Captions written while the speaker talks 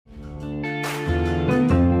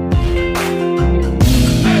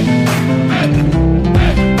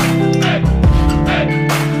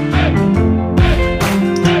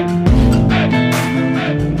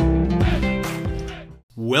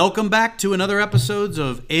Welcome back to another episode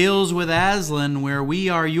of Ales with Aslan, where we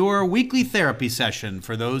are your weekly therapy session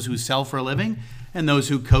for those who sell for a living and those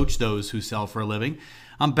who coach those who sell for a living.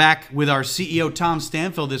 I'm back with our CEO, Tom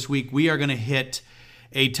Stanfill, this week. We are going to hit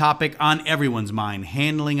a topic on everyone's mind,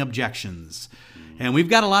 handling objections. And we've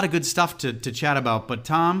got a lot of good stuff to chat about. But,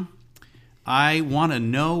 Tom, I want to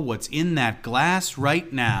know what's in that glass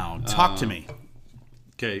right now. Talk to me.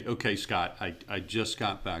 Okay, Scott. I just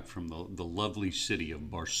got back from the lovely city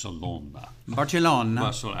of Barcelona.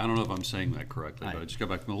 Barcelona. I don't know if I'm saying that correctly, but I just got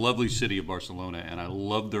back from the lovely city of Barcelona, and I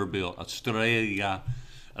love their bill. Estrella.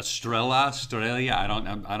 I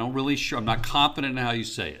don't really sure. I'm not confident in how you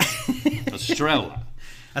say it. Estrella.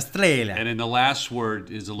 Estrella. And then the last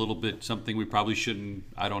word is a little bit something we probably shouldn't.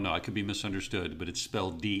 I don't know. I could be misunderstood, but it's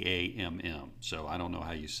spelled D-A-M-M. So I don't know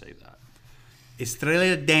how you say that.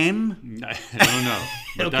 Estrella Damm? I don't know,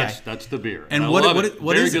 but Okay. that's the beer. And I what love is it.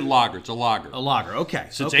 Very it? good lager. It's a lager. A lager. Okay.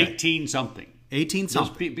 Since okay. 18 something. 18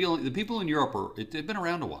 something. The people in Europe they've been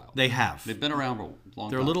around a while. They have. They've been around a long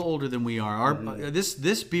They're time. a little older than we are.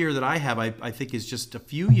 This beer that I have, I think, is just a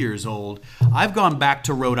few years old. I've gone back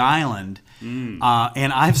to Rhode Island, and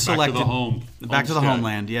I've selected Back to the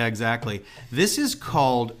homeland. Yeah, exactly. This is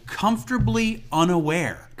called Comfortably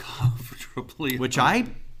Unaware, which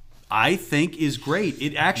I think is great.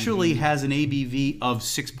 It actually has an ABV of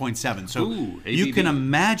 6.7. So you can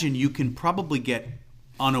imagine you can probably get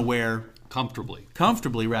unaware comfortably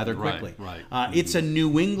rather quickly. Right. It's a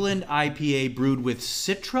New England IPA brewed with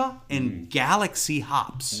Citra and Galaxy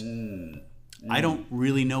hops. I don't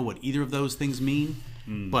really know what either of those things mean,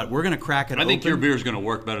 but we're going to crack it open. I think your beer is going to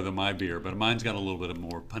work better than my beer, but mine's got a little bit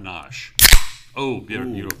more panache. Oh,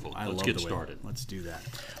 beautiful. Let's get started. Let's do that.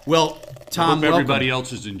 Well, Tom, I hope everybody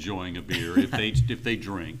else is enjoying a beer if they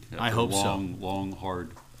drink. I hope so. Long,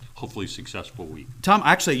 hard, hopefully successful week. Tom,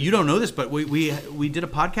 actually, you don't know this, but we did a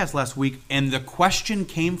podcast last week, and the question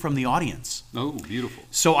came from the audience. Oh, beautiful.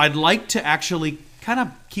 So I'd like to actually kind of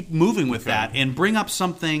keep moving with that and bring up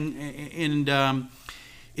something, and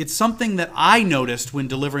it's something that I noticed when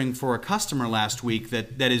delivering for a customer last week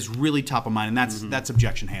that is really top of mind, and that's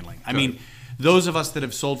objection handling. I mean, those of us that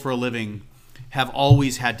have sold for a living have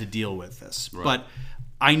always had to deal with this. Right. But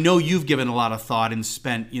I know you've given a lot of thought and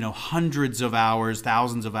spent, hundreds of hours,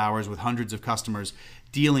 thousands of hours with hundreds of customers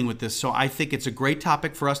dealing with this. So I think it's a great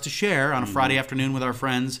topic for us to share on a Friday afternoon with our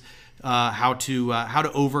friends, how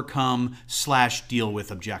to overcome / deal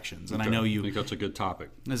with objections. And I know you think that's a good topic.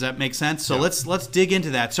 Does that make sense? So let's dig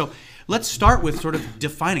into that. So let's start with sort of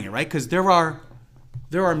defining it, right? Because there are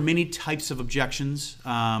many types of objections.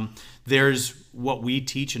 There's what we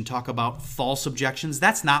teach and talk about, false objections.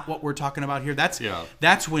 That's not what we're talking about here.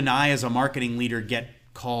 That's when I, as a marketing leader, get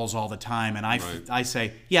calls all the time, and I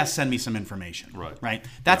say, send me some information. Right?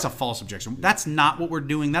 That's a false objection. That's not what we're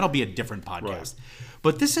doing. That'll be a different podcast. Right.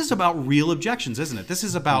 But this is about real objections, isn't it? This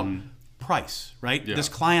is about price, right? Yeah. This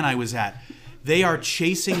client I was at, they are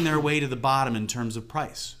chasing their way to the bottom in terms of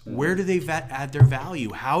price. Where do they add their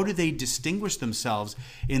value? How do they distinguish themselves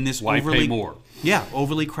in this overly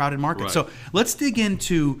crowded market? Right. So let's dig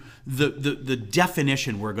into the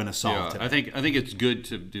definition we're going to solve today. I think it's good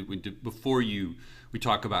to before we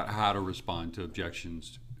talk about how to respond to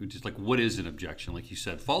objections. Just like, what is an objection? Like you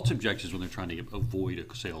said, false objections when they're trying to avoid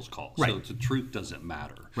a sales call. Right. So the truth doesn't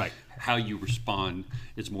matter. Right. How you respond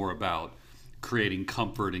is more about creating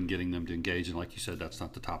comfort and getting them to engage. And like you said, that's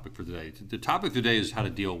not the topic for today. The topic today is how to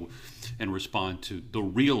deal and respond to the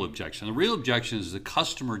real objection. The real objection is the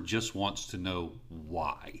customer just wants to know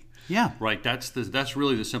why. Yeah. Right. That's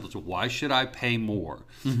really the simplest. Why should I pay more?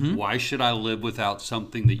 Why should I live without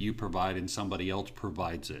something that you provide and somebody else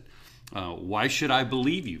provides it? Why should I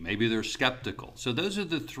believe you? Maybe they're skeptical. So those are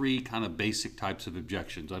the three kind of basic types of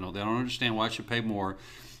objections. They don't understand why I should pay more.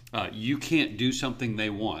 You can't do something they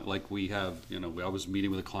want. Like we have, I was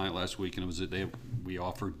meeting with a client last week, and we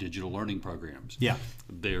offer digital learning programs. Yeah,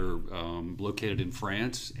 they're located in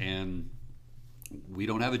France, and we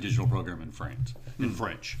don't have a digital program in France in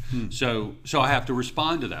French. So I have to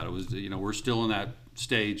respond to that. It was, we're still in that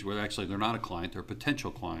stage where actually they're not a client; they're a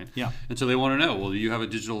potential client. Yeah, and so they want to know, well, do you have a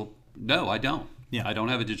digital? No, I don't. Yeah. I don't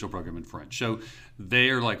have a digital program in French. So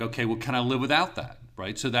they're like, okay, well, can I live without that?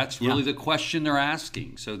 Right. So that's really the question they're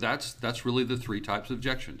asking. So that's really the three types of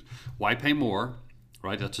objections. Why pay more?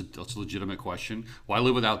 Right. That's a legitimate question. Why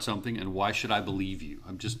live without something? And why should I believe you?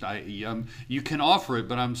 You can offer it,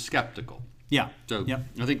 but I'm skeptical. Yeah. So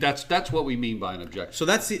I think that's what we mean by an objection. So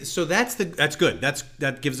that's good.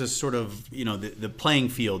 That gives us sort of the playing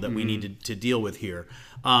field that we need to deal with here.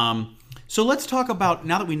 So let's talk about,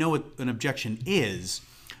 now that we know what an objection is,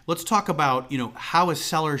 let's talk about, how a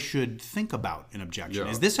seller should think about an objection.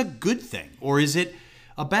 Yeah. Is this a good thing or is it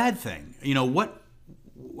a bad thing?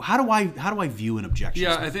 How do I view an objection?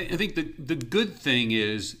 Yeah, I think the good thing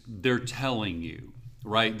is they're telling you,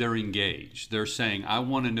 right? They're engaged. They're saying, I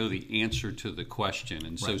want to know the answer to the question.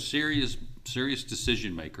 And so serious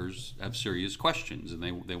decision makers have serious questions, and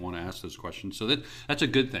they want to ask those questions. So that's a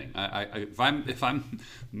good thing. If I'm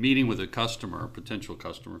meeting with a customer, a potential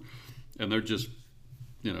customer, and they're just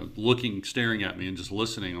staring at me and just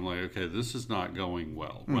listening, I'm like, okay, this is not going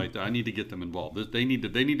well, right? I need to get them involved. They need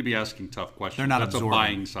to be asking tough questions. They're not That's absorbing. a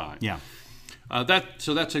buying sign. Yeah. That's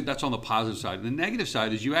on the positive side. The negative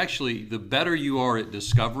side is the better you are at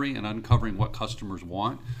discovery and uncovering what customers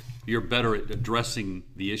want, you're better at addressing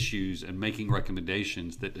the issues and making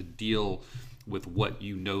recommendations that deal with what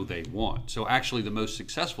they want. So actually the most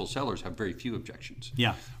successful sellers have very few objections.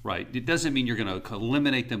 Yeah. Right. It doesn't mean you're going to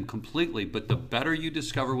eliminate them completely, but the better you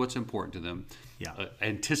discover what's important to them,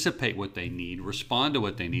 anticipate what they need, respond to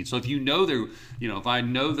what they need. So if if I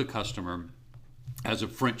know the customer has a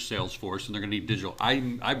French sales force and they're going to need digital,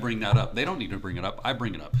 I bring that up. They don't need to bring it up. I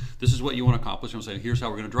bring it up. This is what you want to accomplish. I'm saying, here's how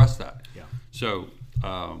we're going to address that. Yeah. So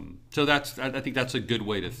I think that's a good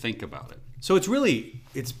way to think about it. So it's really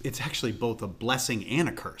it's actually both a blessing and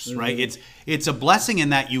a curse, right? It's a blessing in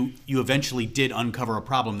that you eventually did uncover a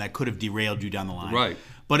problem that could have derailed you down the line. Right.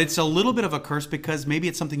 But it's a little bit of a curse because maybe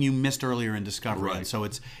it's something you missed earlier in discovery. Right. And so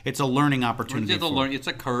it's a learning opportunity. It's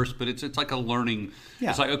a curse, but it's like a learning. Yeah.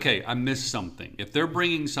 It's like, okay, I missed something. If they're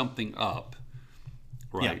bringing something up,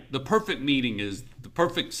 right? Yeah. The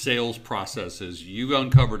perfect sales process is you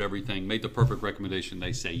uncovered everything, made the perfect recommendation,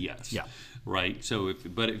 they say yes. Yeah. Right. So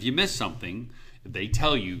if you miss something, they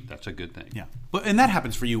tell you, that's a good thing. Yeah. And that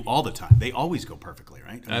happens for you all the time. They always go perfectly,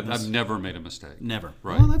 right? I've never made a mistake. Never.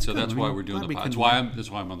 Right. Well, that's so good. that's why we're doing the podcast. That's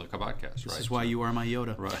why I'm on the podcast. Right. This is why you are my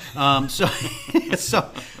Yoda. Right.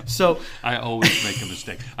 So I always make a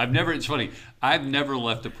mistake. It's funny. I've never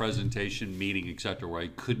left a presentation, meeting, etc., where I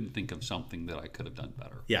couldn't think of something that I could have done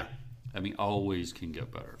better. Yeah. I mean, always can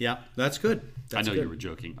get better. Yeah, that's good. I know you were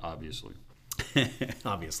joking, obviously.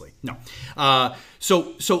 Obviously, no.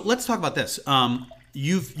 So let's talk about this.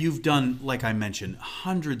 You've done, like I mentioned,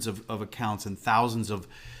 hundreds of accounts and thousands of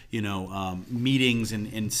meetings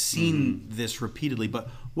and seen this repeatedly. But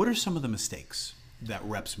what are some of the mistakes that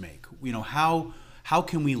reps make? How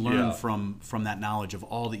can we learn from that knowledge of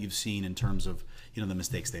all that you've seen in terms of the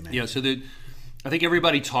mistakes they make? Yeah. So I think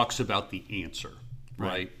everybody talks about the answer,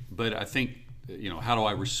 right? But I think how do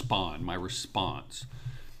I respond? My response.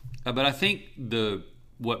 But I think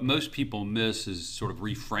what most people miss is sort of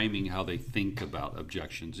reframing how they think about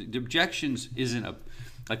objections. The objections isn't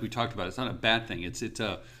like we talked about. It's not a bad thing.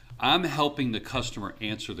 I'm helping the customer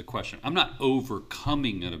answer the question. I'm not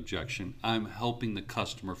overcoming an objection. I'm helping the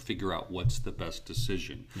customer figure out what's the best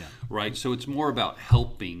decision. Yeah. Right. So it's more about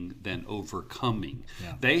helping than overcoming.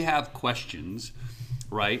 Yeah. They have questions.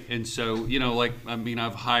 Right. And so,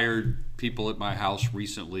 I've hired people at my house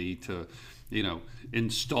recently to,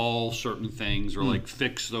 install certain things or like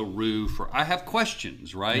fix the roof, or I have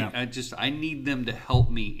questions, right? Yeah. I need them to help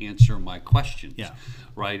me answer my questions. Yeah.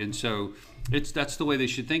 Right. And so that's the way they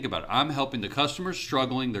should think about it. I'm helping the customer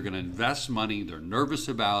struggling. They're going to invest money. They're nervous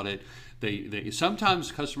about it. They sometimes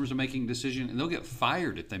customers are making a decision and they'll get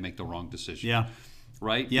fired if they make the wrong decision. Yeah.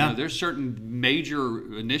 Right? Yeah. There's certain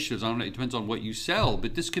major initiatives. I don't know, it depends on what you sell,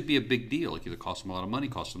 but this could be a big deal. Like either cost them a lot of money,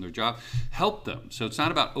 cost them their job, help them. So it's not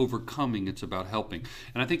about overcoming, it's about helping.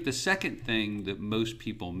 And I think the second thing that most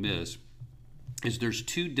people miss is there's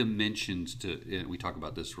two dimensions and we talk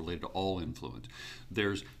about this related to all influence.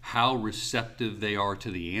 There's how receptive they are to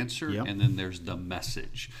the answer, and then there's the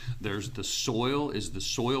message. There's the soil. Is the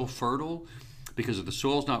soil fertile? Because if the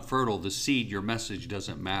soil's not fertile, the seed, your message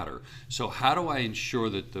doesn't matter. So how do I ensure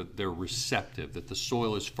that they're receptive, that the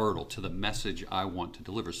soil is fertile to the message I want to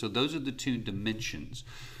deliver? So those are the two dimensions.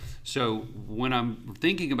 So when I'm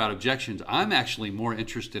thinking about objections, I'm actually more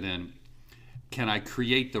interested in, can I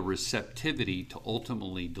create the receptivity to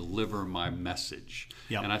ultimately deliver my message?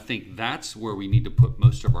 Yep. And I think that's where we need to put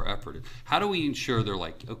most of our effort in. How do we ensure they're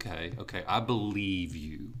like, okay, I believe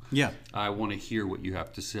you. Yeah. I want to hear what you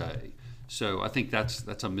have to say. So I think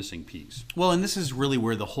that's a missing piece. Well, and this is really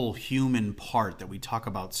where the whole human part that we talk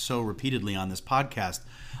about so repeatedly on this podcast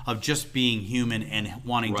of just being human and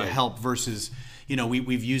wanting to help versus,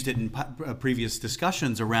 we've used it in previous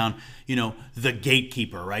discussions around, the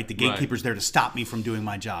gatekeeper, right? The gatekeeper's there to stop me from doing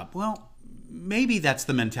my job. Well, maybe that's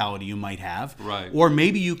the mentality you might have. Right. Or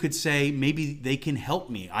maybe you could say, maybe they can help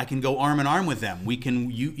me. I can go arm in arm with them. We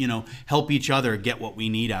can, help each other get what we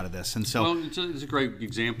need out of this. And so, well, it's a great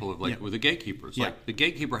example of with the gatekeepers. Like the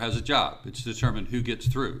gatekeeper has a job. It's to determine who gets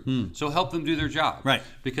through. So help them do their job. Right.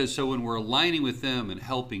 Because so when we're aligning with them and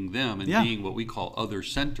helping them and being what we call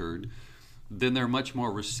other-centered, then they're much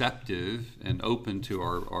more receptive and open to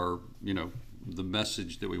our the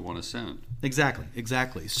message that we want to send.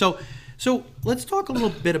 Exactly. So let's talk a little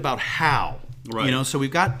bit about how. Right. So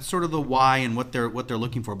we've got sort of the why and what they're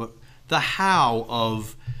looking for, but the how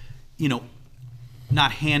of,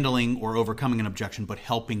 not handling or overcoming an objection, but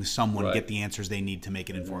helping someone get the answers they need to make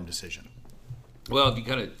an informed decision. Well, if you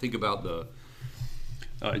kind of think about the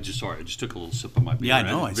I just took a little sip of my beer. Yeah, I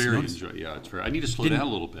know. It's very. I need to slow down a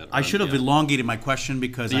little bit. I should have elongated my question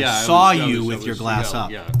because I saw you with your glass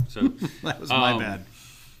up. Yeah, so that was my bad.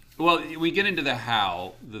 Well, we get into the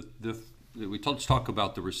how. Let's talk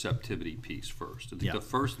about the receptivity piece first. I think the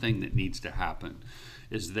first thing that needs to happen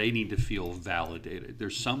is they need to feel validated.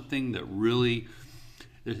 There's something that really.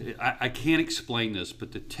 I can't explain this,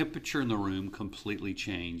 but the temperature in the room completely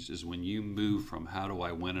changed is when you move from how do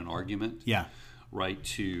I win an argument, right,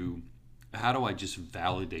 to how do I just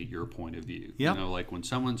validate your point of view? Yep. Like when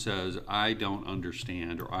someone says, I don't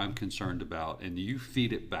understand or I'm concerned about, and you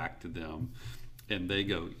feed it back to them and they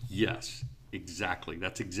go, yes, exactly.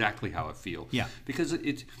 That's exactly how I feel. Yeah. Because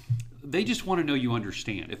they just want to know you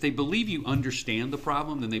understand. If they believe you understand the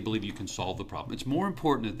problem, then they believe you can solve the problem. It's more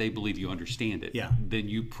important that they believe you understand it than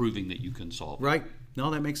you proving that you can solve it. Right. No,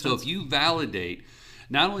 that makes sense. So if you validate,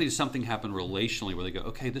 not only does something happen relationally where they go,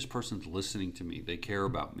 okay, this person's listening to me, they care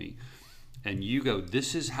about me, and you go,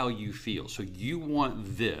 this is how you feel. So you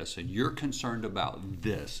want this, and you're concerned about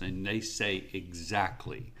this, and they say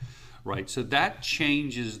exactly. Right, so that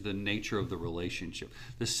changes the nature of the relationship.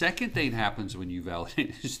 The second thing that happens when you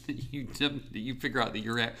validate is that you figure out that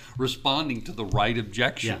you're responding to the right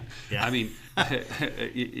objection. Yeah. I mean,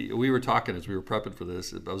 we were talking as we were prepping for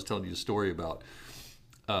this. I was telling you a story about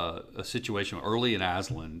a situation early in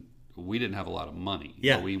Aslan. We didn't have a lot of money.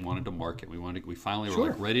 But we wanted to market. We finally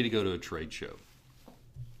were ready to go to a trade show.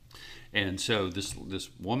 And so this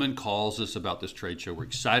woman calls us about this trade show. We're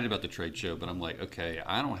excited about the trade show, but I'm like, okay,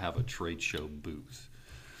 I don't have a trade show booth,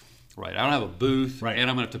 right? I don't have a booth, and I'm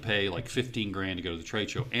gonna have to pay like $15,000 to go to the trade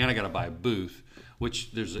show, and I got to buy a booth,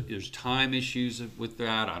 which there's time issues with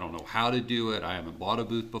that. I don't know how to do it. I haven't bought a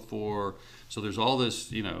booth before, so there's all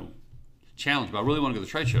this challenge. But I really want to go to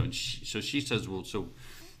the trade show, and so she says, well, so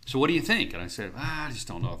what do you think? And I said, I just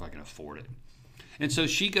don't know if I can afford it. And so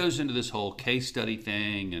she goes into this whole case study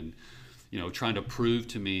thing and trying to prove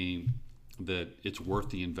to me that it's worth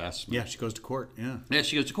the investment. Yeah, she goes to court. Yeah,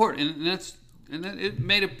 she goes to court, and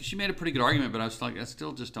she made a pretty good argument. But I was like, I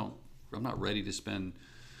still just don't. I'm not ready to spend,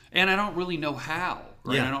 and I don't really know how.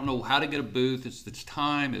 Right? Yeah. I don't know how to get a booth. It's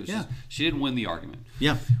time. It was she didn't win the argument.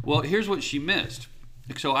 Yeah. Well, here's what she missed.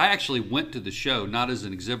 So I actually went to the show not as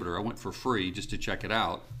an exhibitor. I went for free just to check it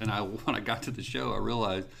out. And when I got to the show, I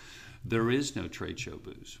realized there is no trade show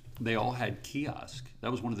booths. They all had kiosks.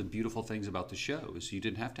 That was one of the beautiful things about the show is you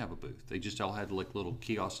didn't have to have a booth. They just all had like little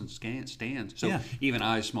kiosks and stands. So even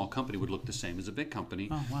I, a small company, would look the same as a big company.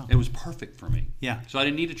 Oh, wow. It was perfect for me. Yeah. So I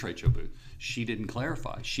didn't need a trade show booth. She didn't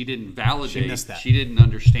clarify. She didn't validate. She missed that. She didn't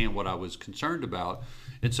understand what I was concerned about.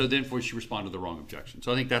 And so then she responded to the wrong objection.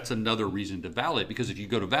 So I think that's another reason to validate, because if you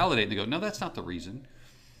go to validate and they go, no, that's not the reason,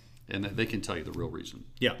 and they can tell you the real reason.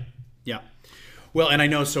 Yeah. Well, and I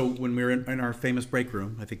know, so when we were in our famous break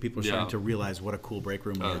room, I think people are starting to realize what a cool break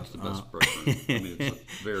room we are. It's the best break room. I mean,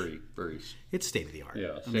 it's very, very... It's state-of-the-art.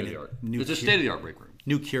 Yeah, state-of-the-art. It's a state-of-the-art break room.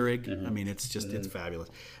 New Keurig. Mm-hmm. I mean, it's just, it's fabulous.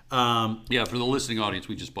 For the listening audience,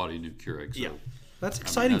 we just bought a new Keurig. So, that's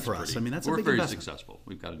exciting for us. I mean, that's a big investment. We're very successful.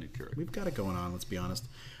 We've got a new Keurig. We've got it going on, let's be honest.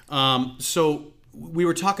 So we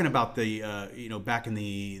were talking about the back in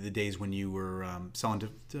the days when you were selling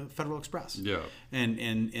to Federal Express. Yeah.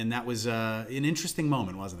 And that was an interesting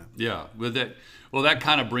moment, wasn't it? Yeah. That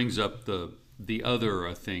kind of brings up the other,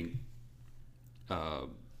 I think,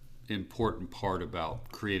 important part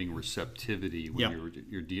about creating receptivity when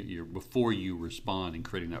you're before you respond and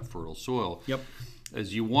creating that fertile soil. Yep.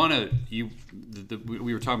 As you want to,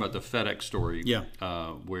 we were talking about the FedEx story. Yeah.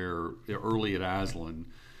 Where early at Aslan,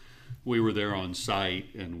 we were there on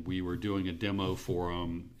site and we were doing a demo for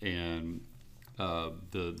them, and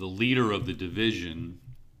the leader of the division,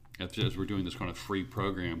 as we're doing this kind of free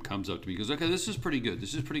program, comes up to me and goes, okay, this is pretty good.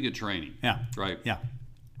 This is pretty good training. Yeah. Right? Yeah.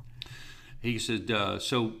 He said,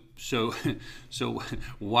 so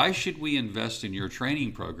why should we invest in your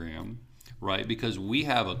training program, right? Because we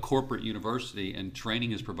have a corporate university and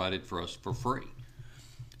training is provided for us for free.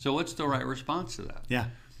 So what's the right response to that? Yeah.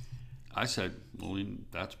 I said, well,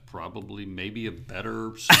 that's probably maybe a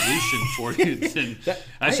better solution for you than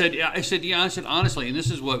I said, honestly, and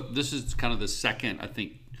this is kind of the second, I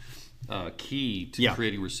think, key to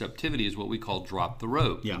creating receptivity is what we call drop the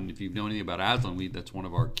rope. Yeah. And if you know anything about Aslan, that's one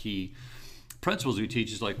of our key principles we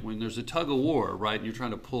teach is like when there's a tug of war, right, and you're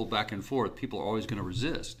trying to pull back and forth, people are always going to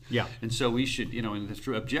resist. Yeah. And so we should, and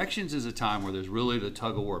through objections is a time where there's really the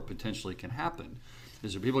tug of war potentially can happen.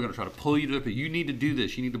 Is there people are going to try to pull you to it, but you need to do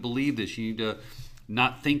this, you need to believe this, you need to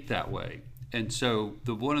not think that way. And so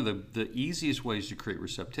one of the easiest ways to create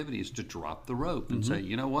receptivity is to drop the rope and say,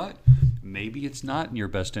 you know what? Maybe it's not in your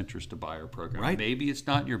best interest to buy our program. Right. Maybe it's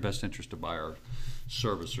not in your best interest to buy our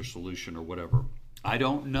service or solution or whatever. I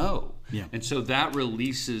don't know. Yeah. And so that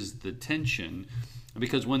releases the tension,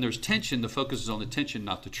 because when there's tension, the focus is on the tension,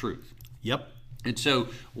 not the truth. Yep. And so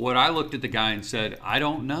what I looked at the guy and said, I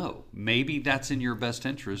don't know. Maybe that's in your best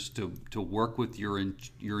interest to work with your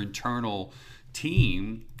internal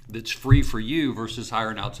team that's free for you versus hire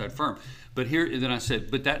an outside firm. But then I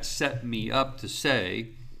said, but that set me up to say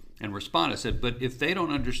and respond. I said, but if they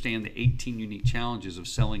don't understand the 18 unique challenges of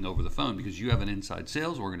selling over the phone, because you have an inside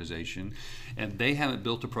sales organization and they haven't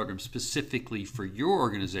built a program specifically for your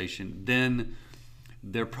organization, then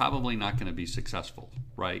they're probably not going to be successful,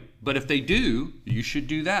 right? But if they do, you should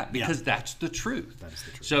do that, because that's the truth. That is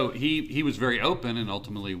the truth. So he was very open, and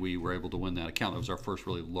ultimately we were able to win that account. That was our first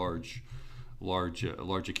really large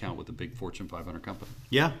account with a big Fortune 500 company.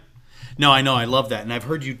 Yeah. No, I know. I love that. And I've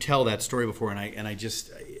heard you tell that story before, and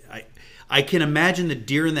I can imagine the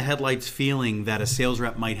deer in the headlights feeling that a sales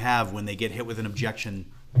rep might have when they get hit with an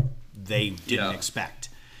objection they didn't expect.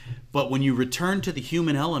 But when you return to the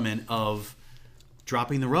human element of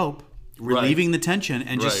dropping the rope, relieving the tension,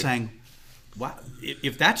 and just saying, wow,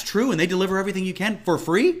 if that's true and they deliver everything you can for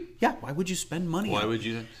free, why would you spend money on it? Why would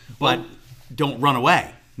you? But don't run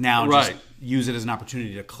away. Now just use it as an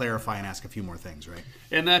opportunity to clarify and ask a few more things, right?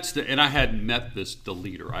 And and I had met the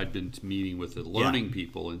leader. I'd been meeting with the learning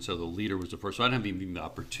people, and so the leader was the first. So I didn't have even the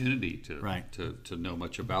opportunity to know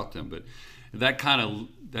much about them. But that kind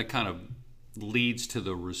of leads to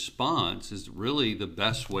the response. Is really the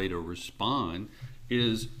best way to respond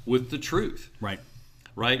is with the truth. Right.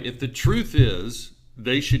 If the truth is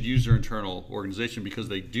they should use their internal organization because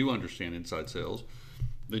they do understand inside sales,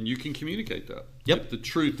 then you can communicate that. Yep. If the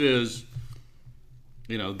truth is,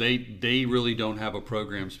 they really don't have a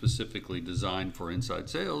program specifically designed for inside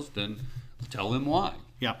sales, then tell them why.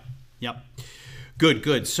 Yep.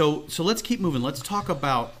 Good. So let's keep moving. Let's talk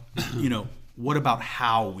about, what about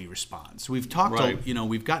how we respond? So we've talked,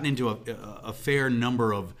 we've gotten into a fair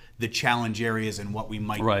number of the challenge areas and what we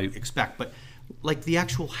might expect, but like the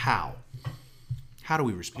actual how do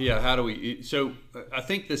we respond? Yeah, how do we? So I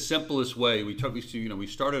think the simplest way we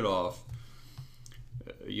started off,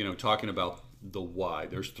 talking about the why.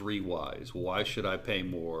 There's 3 whys. Why should I pay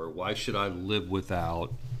more? Why should I live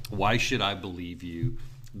without? Why should I believe you?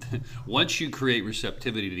 Once you create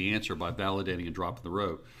receptivity to the answer by validating and dropping the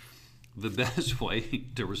rope, the best way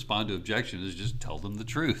to respond to objection is just tell them the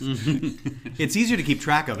truth. It's easier to keep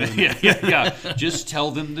track of, isn't it? Yeah. Just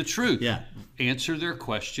tell them the truth. Yeah. Answer their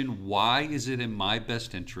question, why is it in my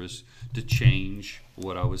best interest to change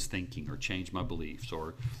what I was thinking or change my beliefs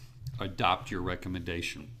or adopt your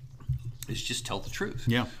recommendation? Is just tell the truth.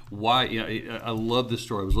 Yeah. Why? I love this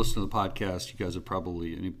story. I was listening to the podcast. You guys have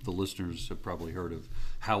the listeners have probably heard of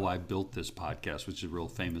How I Built This Podcast, which is a real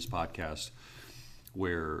famous podcast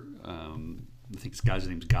where I think this guy's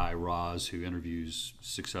name's Guy Raz, who interviews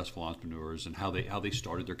successful entrepreneurs and how they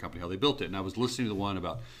started their company, how they built it. And I was listening to the one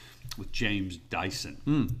with James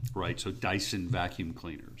Dyson, right? So Dyson vacuum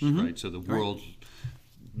cleaners, right? So the world's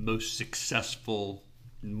most successful,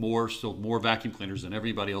 more vacuum cleaners than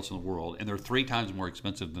everybody else in the world, and they're 3 times more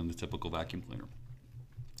expensive than the typical vacuum cleaner.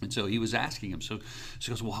 And so he was asking him. So he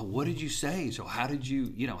goes, "Well, what did you say? So how did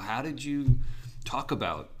you talk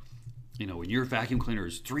about, when your vacuum cleaner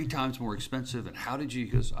is 3 times more expensive, and how did you?"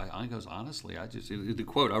 He goes, honestly, the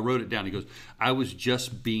quote, I wrote it down. He goes, "I was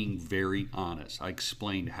just being very honest. I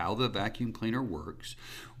explained how the vacuum cleaner works,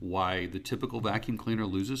 why the typical vacuum cleaner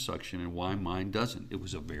loses suction, and why mine doesn't. It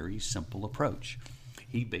was a very simple approach."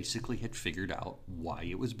 He basically had figured out why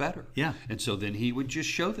it was better. Yeah. And so then he would just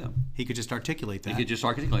show them. He could just articulate that.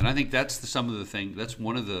 And I think that's that's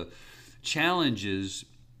one of the challenges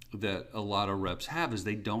that a lot of reps have, is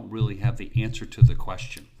they don't really have the answer to the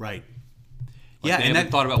question. Right. They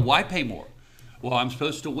haven't thought about why pay more. Well, I'm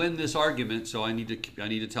supposed to win this argument, so I need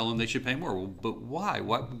to tell them they should pay more. Well, but why?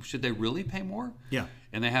 Why should they really pay more? Yeah.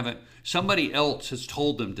 And they haven't. Somebody else has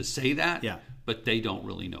told them to say that. Yeah. But they don't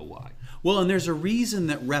really know why. Well, and there's a reason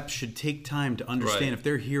that reps should take time to understand Right. if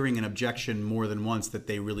they're hearing an objection more than once, that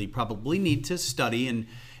they really probably need to study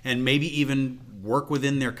and maybe even work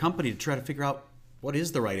within their company to try to figure out what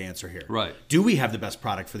is the right answer here. Right. Do we have the best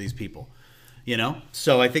product for these people? You know?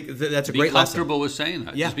 So I think that's a Be great lesson. comfortable with saying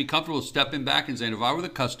that. Yeah. Just be comfortable with stepping back and saying, if I were the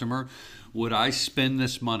customer, would I spend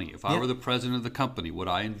this money? If I Yeah. were the president of the company, would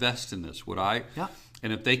I invest in this? Would I? Yeah.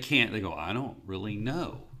 And if they can't, they go, I don't really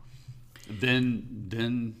know. Then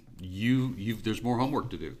there's more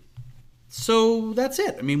homework to do. So that's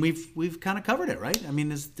it. I mean, we've kind of covered it, right? I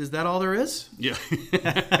mean, is that all there is? Yeah.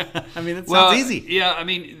 I mean, it Well, sounds easy. Yeah, I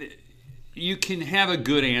mean, you can have a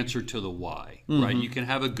good answer to the why, Mm-hmm. right? You can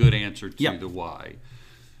have a good answer to Yep. the why.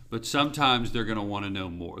 But sometimes they're going to want to know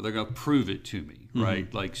more. They're going to prove it to me, Mm-hmm.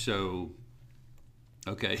 right? Like, so,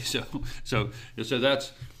 okay, so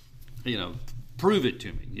that's, prove it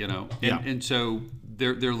to me, And, Yeah. and so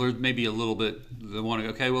there maybe a little bit, they want to,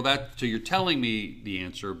 okay, well, so you're telling me the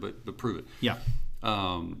answer, but prove it. Yeah.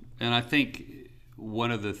 And I think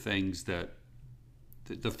one of the things that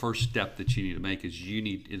the first step that you need to make is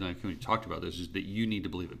and I we talked about this, is that you need to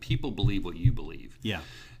believe it. People believe what you believe. Yeah.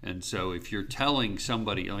 And so if you're telling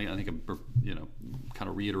somebody, I think I'm kind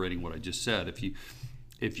of reiterating what I just said.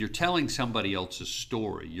 If you're telling somebody else's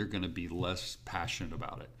story, you're going to be less passionate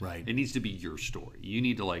about it. Right. It needs to be your story. You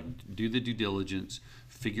need to do the due diligence,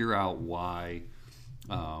 figure out why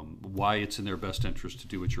it's in their best interest to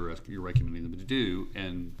do what you're recommending them to do,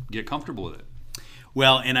 and get comfortable with it.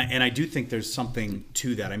 Well, and I do think there's something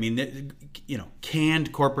to that. I mean,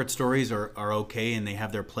 canned corporate stories are okay and they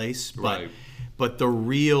have their place, Right. but the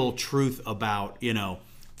real truth about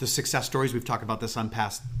the success stories, we've talked about this on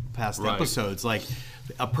past Right. episodes, like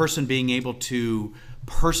a person being able to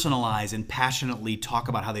personalize and passionately talk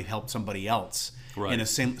about how they've helped somebody else Right. in a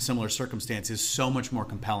similar circumstance is so much more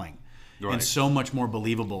compelling and Right. so much more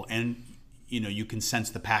believable, and you can sense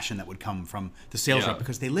the passion that would come from the sales Yeah. rep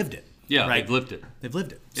because they lived it. Yeah, right? they've lived it. They've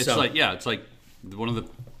lived it. It's it's like one of the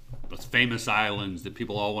famous islands that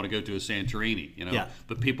people all want to go to is Santorini, Yeah.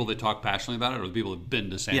 But people that talk passionately about it are the people that have been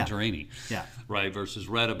to Santorini, Yeah. right? Versus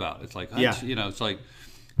read about it. It's like, Yeah. it's like,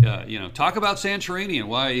 talk about Santorini and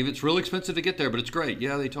why it's really expensive to get there, but it's great.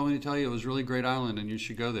 Yeah, they told me to tell you it was a really great island and you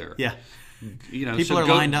should go there. Yeah. People are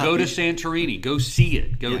lined up. Go to Santorini. Go see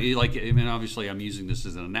it. Obviously, I'm using this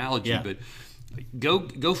as an analogy, Yeah. but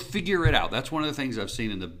go figure it out. That's one of the things I've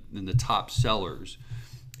seen in the top sellers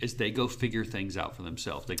is they go figure things out for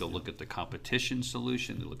themselves. They go look at the competition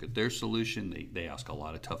solution. They look at their solution. They ask a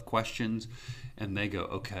lot of tough questions, and they go,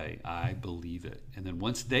 okay, I believe it. And then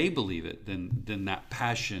once they believe it, then that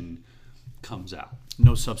passion comes out.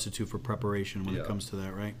 No substitute for preparation when it comes to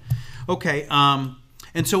that, right? Okay.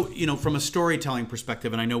 And so, from a storytelling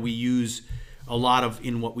perspective, and I know we use a lot of,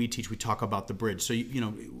 in what we teach, we talk about the bridge. So,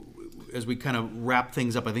 as we kind of wrap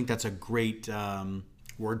things up, I think that's a great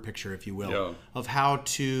word picture, if you will, of how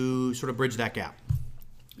to sort of bridge that gap.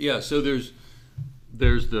 Yeah, so there's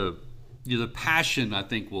the passion, I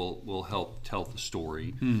think, will help tell the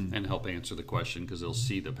story and help answer the question because they'll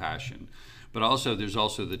see the passion. But also there's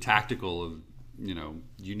also the tactical of,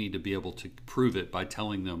 you need to be able to prove it by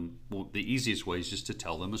telling them, well, the easiest way is just to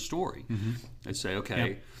tell them a story and say, okay.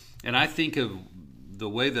 Yep. And I think of the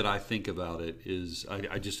way that I think about it is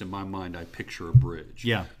I just, in my mind, I picture a bridge.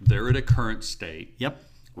 Yeah. They're at a current state. Yep.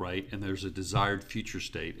 Right, and there's a desired future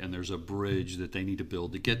state, and there's a bridge that they need to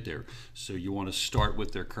build to get there. So you want to start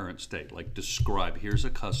with their current state, like describe, here's a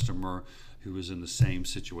customer who is in the same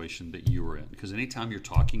situation that you were in. Because anytime you're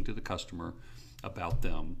talking to the customer about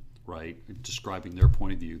them, right, describing their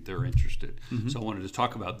point of view, they're interested. So I wanted to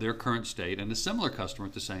talk about their current state and a similar customer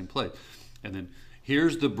at the same place. And then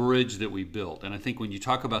here's the bridge that we built. And I think when you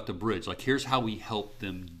talk about the bridge, like here's how we help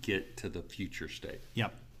them get to the future state.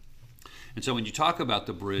 Yep. And so when you talk about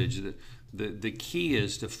the bridge, the key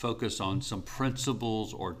is to focus on some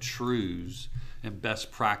principles or truths and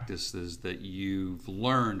best practices that you've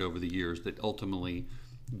learned over the years that ultimately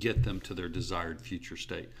get them to their desired future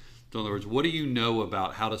state. So in other words, what do you know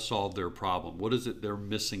about how to solve their problem? What is it they're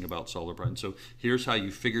missing about solve their problem? So here's how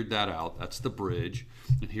you figured that out. That's the bridge.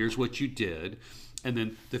 And here's what you did. And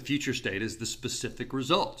then the future state is the specific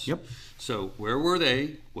results. Yep. So where were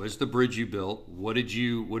they? What's the bridge you built? What did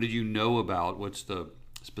you know about? What's the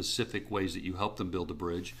specific ways that you helped them build the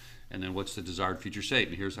bridge? And then what's the desired future state?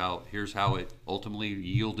 And here's how it ultimately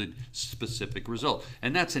yielded specific results.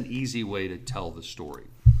 And that's an easy way to tell the story,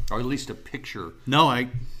 or at least a picture. No, I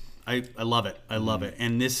love it. I love it.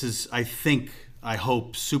 And this is, I think, I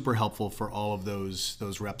hope, super helpful for all of those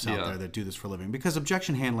reps out there that do this for a living, because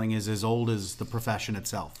objection handling is as old as the profession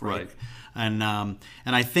itself, right? And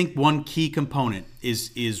I think one key component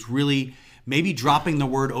is really maybe dropping the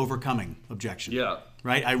word overcoming objection. Yeah.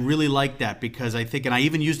 Right. I really like that, because I think, and I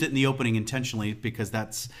even used it in the opening intentionally, because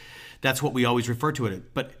that's what we always refer to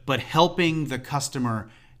it. But helping the customer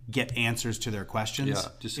get answers to their questions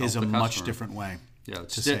is a much different way. Yeah,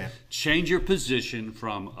 to say it. Change your position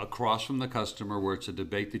from across from the customer, where it's a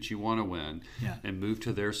debate that you want to win, and move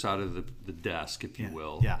to their side of the desk, if you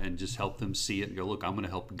will, and just help them see it and go, look, I'm going to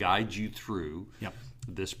help guide you through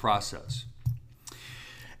this process.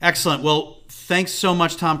 Excellent. Well, thanks so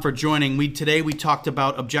much, Tom, for joining. Today we talked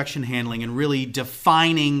about objection handling and really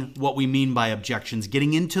defining what we mean by objections,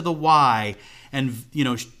 getting into the why, and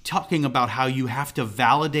talking about how you have to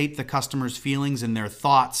validate the customer's feelings and their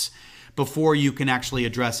thoughts before you can actually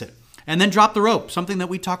address it. And then drop the rope, something that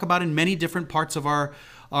we talk about in many different parts of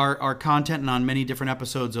our content and on many different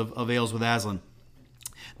episodes of Ales with Aslan.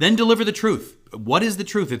 Then deliver the truth. What is the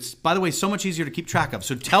truth? It's, by the way, so much easier to keep track of.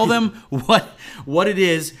 So tell them what it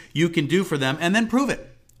is you can do for them, and then prove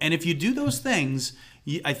it. And if you do those things,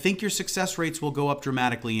 I think your success rates will go up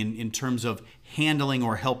dramatically in terms of handling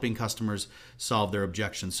or helping customers solve their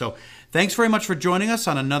objections. So thanks very much for joining us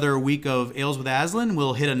on another week of Ales with Aslan.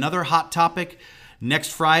 We'll hit another hot topic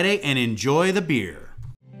next Friday, and enjoy the beer.